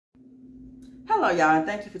Hello, y'all, and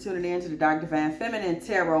thank you for tuning in to the Dark Divine Feminine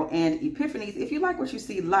Tarot and Epiphanies. If you like what you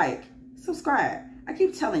see, like, subscribe. I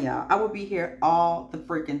keep telling y'all, I will be here all the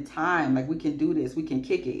freaking time. Like, we can do this. We can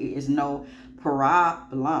kick it. It is no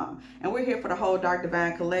problem. And we're here for the whole Dark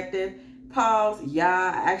Divine Collective. Pause. Yeah,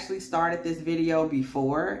 I actually started this video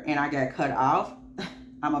before, and I got cut off.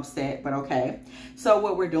 I'm upset, but okay. So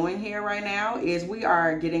what we're doing here right now is we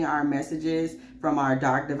are getting our messages from our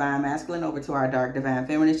Dark Divine Masculine over to our Dark Divine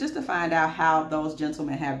Feminine, just to find out how those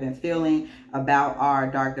gentlemen have been feeling about our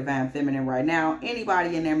Dark Divine Feminine right now.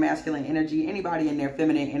 Anybody in their masculine energy, anybody in their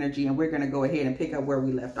feminine energy, and we're going to go ahead and pick up where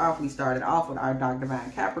we left off. We started off with our Dark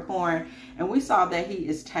Divine Capricorn, and we saw that he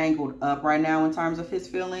is tangled up right now in terms of his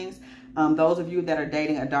feelings. Those of you that are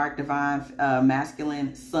dating a Dark Divine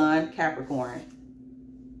Masculine Sun Capricorn,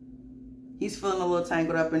 he's feeling a little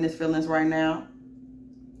tangled up in his feelings right now,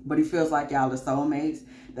 but he feels like y'all are soulmates.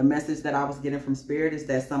 The message that I was getting from Spirit is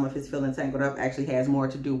that some of his feeling tangled up actually has more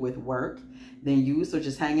to do with work than you. So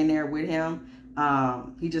just hang in there with him.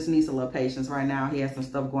 He just needs a little patience right now. He has some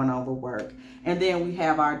stuff going on with work. And then we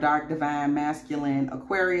have our Dark Divine Masculine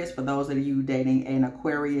Aquarius. For those of you dating an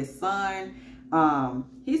Aquarius Sun,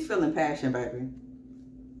 he's feeling passion, baby.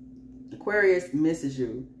 Aquarius misses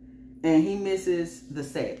you, and he misses the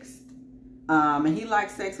sex. And he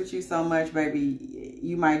likes sex with you so much, baby,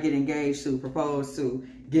 you might get engaged to, propose to,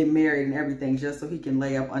 get married and everything just so he can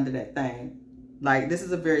lay up under that thing. Like, this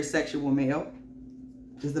is a very sexual male,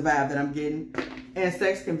 is the vibe that I'm getting. And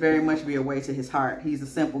sex can very much be a way to his heart. He's a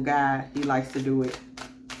simple guy. He likes to do it.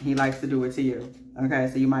 He likes to do it to you. Okay,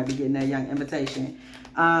 so you might be getting that young invitation.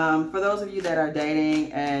 For those of you that are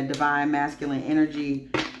dating a Divine Masculine energy,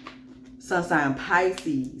 sun sign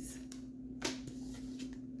Pisces,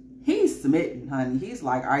 he's smitten, honey. He's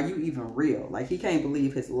like, are you even real? Like, he can't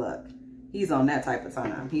believe his luck. He's on that type of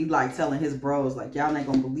time. He like telling his bros, like, y'all not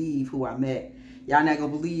gonna believe who I met. Y'all not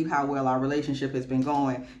gonna believe how well our relationship has been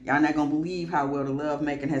going. Y'all not gonna believe how well the love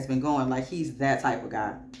making has been going. Like, he's that type of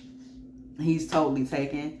guy. He's totally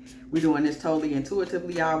taken. We're doing this totally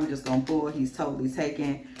intuitively, y'all. We're just gonna pull. He's totally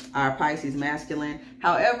taken. Our Pisces masculine.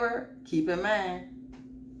 However, keep in mind,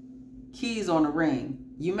 keys on the ring.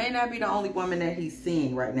 You may not be the only woman that he's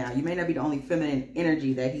seeing right now. You may not be the only feminine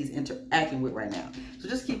energy that he's interacting with right now. So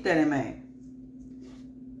just keep that in mind.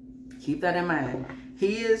 Keep that in mind.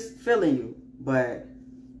 He is feeling you, but,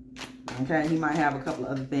 okay, he might have a couple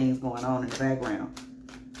of other things going on in the background.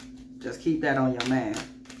 Just keep that on your mind.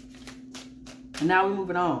 And now we're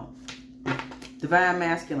moving on. Divine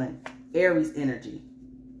Masculine, Aries energy,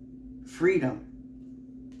 freedom.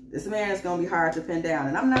 This man is going to be hard to pin down.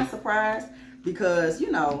 And I'm not surprised, because,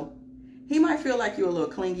 you know, he might feel like you're a little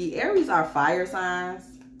clingy. Aries are fire signs.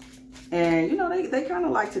 And, you know, they kind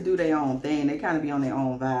of like to do their own thing. They kind of be on their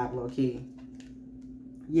own vibe, low key.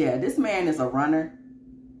 Yeah, this man is a runner.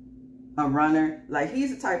 A runner. Like,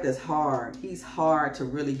 he's the type that's hard. He's hard to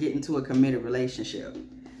really get into a committed relationship.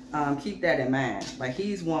 Keep that in mind. Like,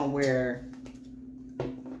 he's one where,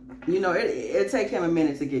 you know, it'll take him a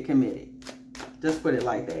minute to get committed. Just put it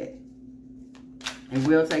like that. It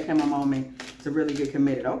will take him a moment to really get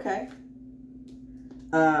committed. Okay.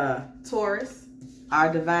 Taurus.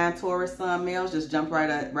 Our divine Taurus sun males just jumped right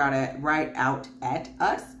out at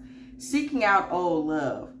us. Seeking out old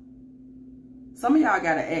love. Some of y'all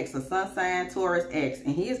got an ex, a sun sign Taurus ex,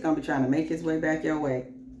 and he is going to be trying to make his way back your way.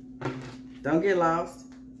 Don't get lost.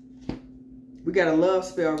 We got a love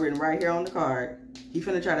spell written right here on the card. He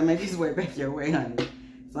finna try to make his way back your way, honey.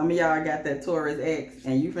 Some of y'all got that Taurus ex,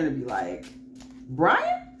 and you finna be like,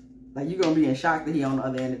 Brian? Like, you're going to be in shock that he on the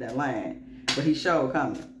other end of that line. But he showed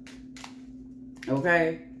coming.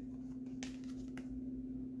 Okay?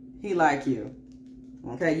 He like you.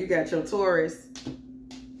 Okay? You got your Taurus.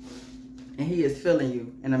 And he is feeling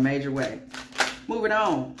you in a major way. Moving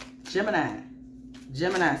on. Gemini.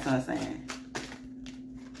 Gemini sun sign.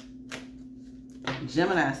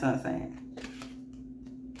 Gemini sun sign.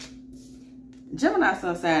 Gemini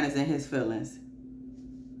sun sign is in his feelings.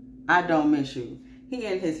 I don't miss you. He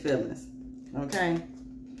in his feelings. Okay?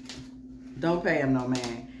 Don't pay him no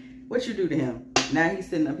man. What you do to him? Now he's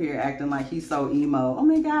sitting up here acting like he's so emo. Oh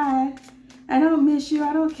my God. I don't miss you.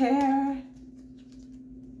 I don't care.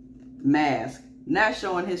 Mask. Not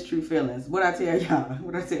showing his true feelings. What I tell y'all?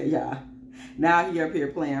 What I tell y'all? Now he up here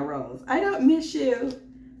playing roles. I don't miss you.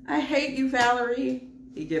 I hate you, Valerie.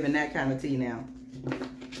 He giving that kind of tea now.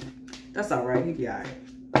 That's all right. He be all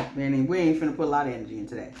right. Man, we ain't finna put a lot of energy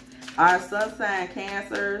into that. Our sun sign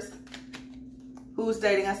Cancers. Who's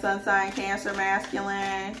dating a sun sign Cancer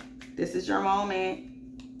masculine? This is your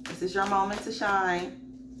moment. This is your moment to shine.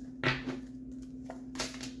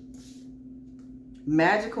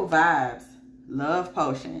 Magical vibes. Love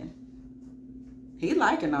potion. He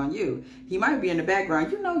liking on you. He might be in the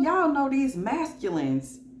background. You know, y'all know these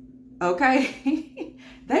masculines, okay?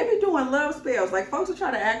 They be doing love spells. Like, folks are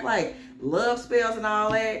trying to act like love spells and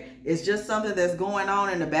all that. It's just something that's going on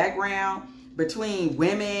in the background between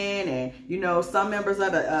women and, you know, some members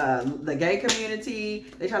of the gay community.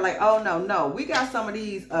 They try like, oh, no. We got some of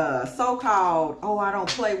these so-called, oh, I don't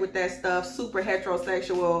play with that stuff, super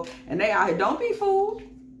heterosexual. And they out here. Don't be fooled.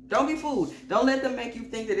 Don't be fooled. Don't let them make you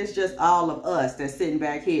think that it's just all of us that's sitting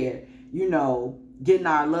back here, you know, getting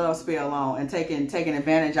our love spell on and taking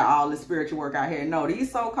advantage of all this spiritual work out here. No,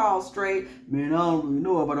 these so-called straight, man, I don't really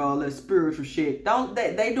know about all that spiritual shit.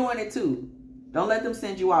 They doing it too. Don't let them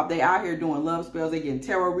send you off. They out here doing love spells. They getting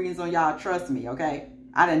tarot readings on y'all. Trust me, okay?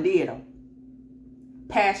 I done did them.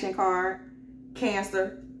 Passion card,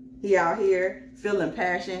 Cancer. He out here feeling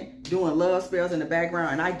passion, doing love spells in the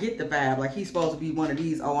background. And I get the vibe. Like, he's supposed to be one of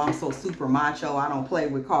these, oh, I'm so super macho. I don't play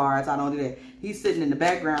with cards. I don't do that. He's sitting in the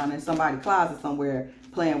background in somebody's closet somewhere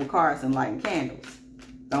playing with cards and lighting candles.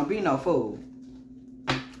 Don't be no fool.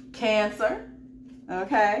 Cancer.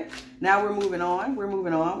 Okay. Now we're moving on. We're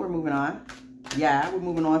moving on. Yeah, we're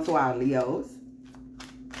moving on to our Leos.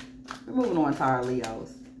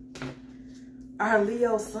 Our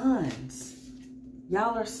Leo sons.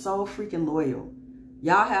 Y'all are so freaking loyal.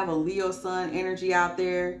 Y'all have a Leo sun energy out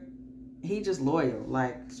there. He just loyal,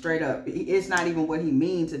 like straight up. It's not even what he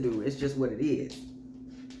means to do. It's just what it is.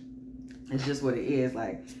 It's just what it is.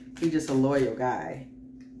 Like, he's just a loyal guy.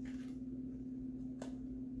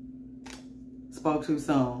 Spoke too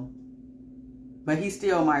soon. But he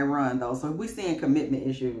still might run, though. So we seeing commitment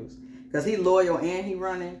issues. Because he loyal and he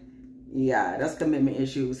running. Yeah, that's commitment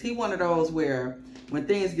issues. He one of those where when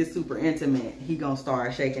things get super intimate, he gonna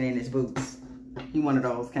start shaking in his boots. He one of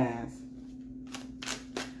those kinds.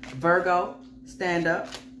 Virgo, stand up.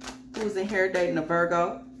 Who's in here dating a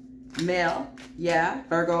Virgo? Male, yeah.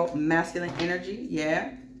 Virgo, masculine energy,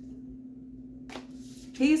 yeah.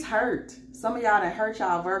 He's hurt. Some of y'all done hurt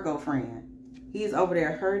y'all Virgo friend. He's over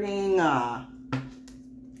there hurting.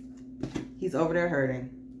 He's over there hurting.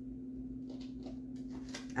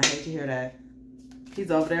 I hate to hear that. He's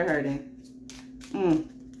over there hurting.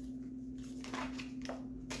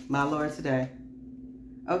 My Lord today.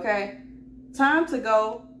 Okay. Time to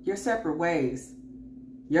go your separate ways.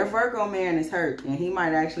 Your Virgo man is hurt, and he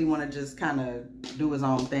might actually want to just kind of do his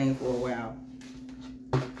own thing for a while.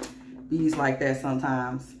 He's like that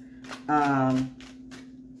sometimes.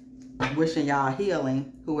 Wishing y'all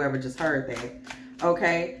healing, whoever just heard that.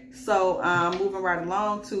 Okay, so moving right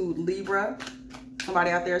along to Libra.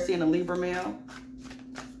 Somebody out there seeing a Libra male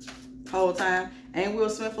whole time. Ain't Will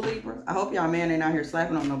Smith a Libra? I hope y'all man ain't out here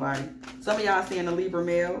slapping on nobody. Some of y'all seeing a Libra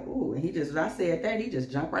male. Ooh, and he just, when I said that, he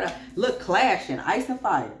just jumped right out. Look, clashing, ice and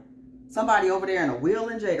fire. Somebody over there in a Will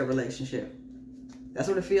and Jada relationship. That's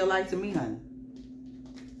what it feel like to me, honey.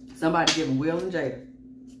 Somebody giving Will and Jada.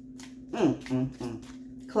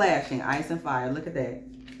 Clashing, ice and fire. Look at that.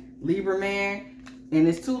 Libra man. And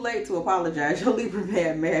it's too late to apologize. Your Libra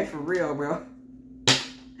man mad for real, bro.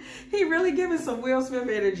 He really giving some Will Smith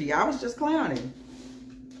energy. I was just clowning.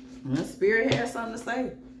 Spirit has something to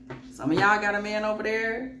say. Some of y'all got a man over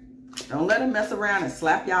there. Don't let him mess around and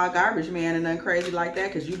slap y'all garbage man and nothing crazy like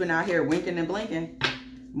that, because you've been out here winking and blinking.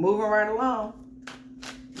 Moving right along.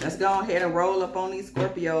 Let's go ahead and roll up on these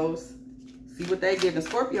Scorpios. See what they giving.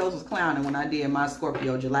 Scorpios was clowning when I did my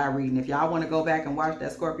Scorpio July reading. If y'all want to go back and watch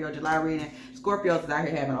that Scorpio July reading, Scorpios is out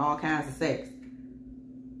here having all kinds of sex.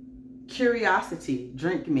 Curiosity,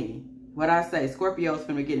 drink me. What I say, Scorpios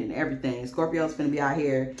finna be getting everything. Scorpios finna be out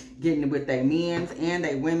here getting it with their men's and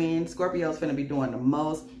their women. Scorpios finna be doing the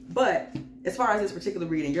most. But as far as this particular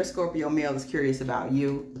reading, your Scorpio male is curious about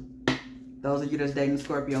you. Those of you that's dating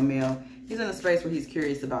Scorpio male, he's in a space where he's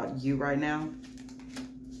curious about you right now.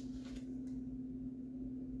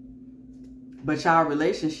 But y'all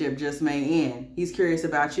relationship just may end. He's curious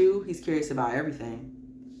about you. He's curious about everything.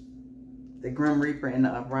 The Grim Reaper in the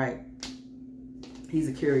upright. He's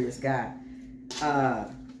a curious guy. Find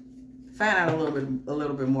out a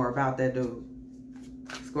little bit more about that dude.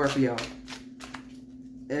 Scorpio.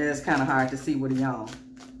 It's kind of hard to see what he on.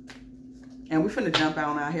 And we're finna jump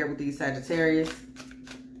out here with these Sagittarius.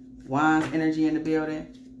 Wands energy in the building.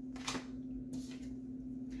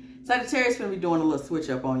 Sagittarius finna be doing a little switch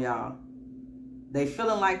up on y'all. They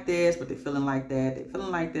feeling like this, but they feeling like that. They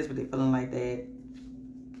feeling like this, but they feeling like that.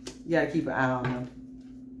 You gotta keep an eye on them.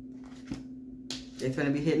 They're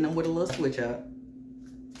finna be hitting them with a little switch up.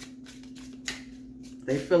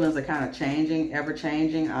 Their feelings are kind of changing, ever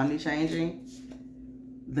changing, omni-changing.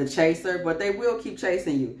 the chaser, but they will keep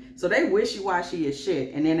chasing you. So they wishy-washy as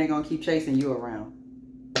shit, and then they're going to keep chasing you around.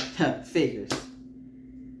 Figures.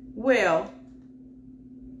 Well,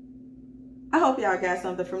 I hope y'all got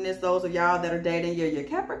something from this. Those of y'all that are dating your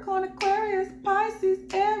Capricorn, Aquarius, Pisces,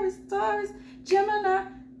 Aries, Taurus, Gemini,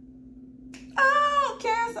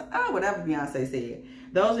 Cancer, whatever Beyonce said.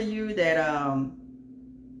 Those of you that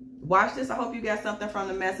watch this, I hope you got something from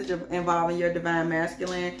the message of involving your divine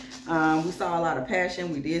masculine. We saw a lot of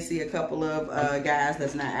passion. We did see a couple of guys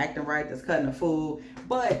that's not acting right, that's cutting a fool.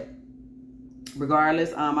 But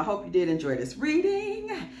regardless, I hope you did enjoy this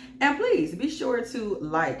reading. And please be sure to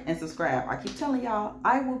like and subscribe. I keep telling y'all,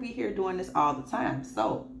 I will be here doing this all the time.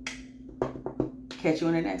 So catch you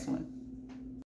in the next one.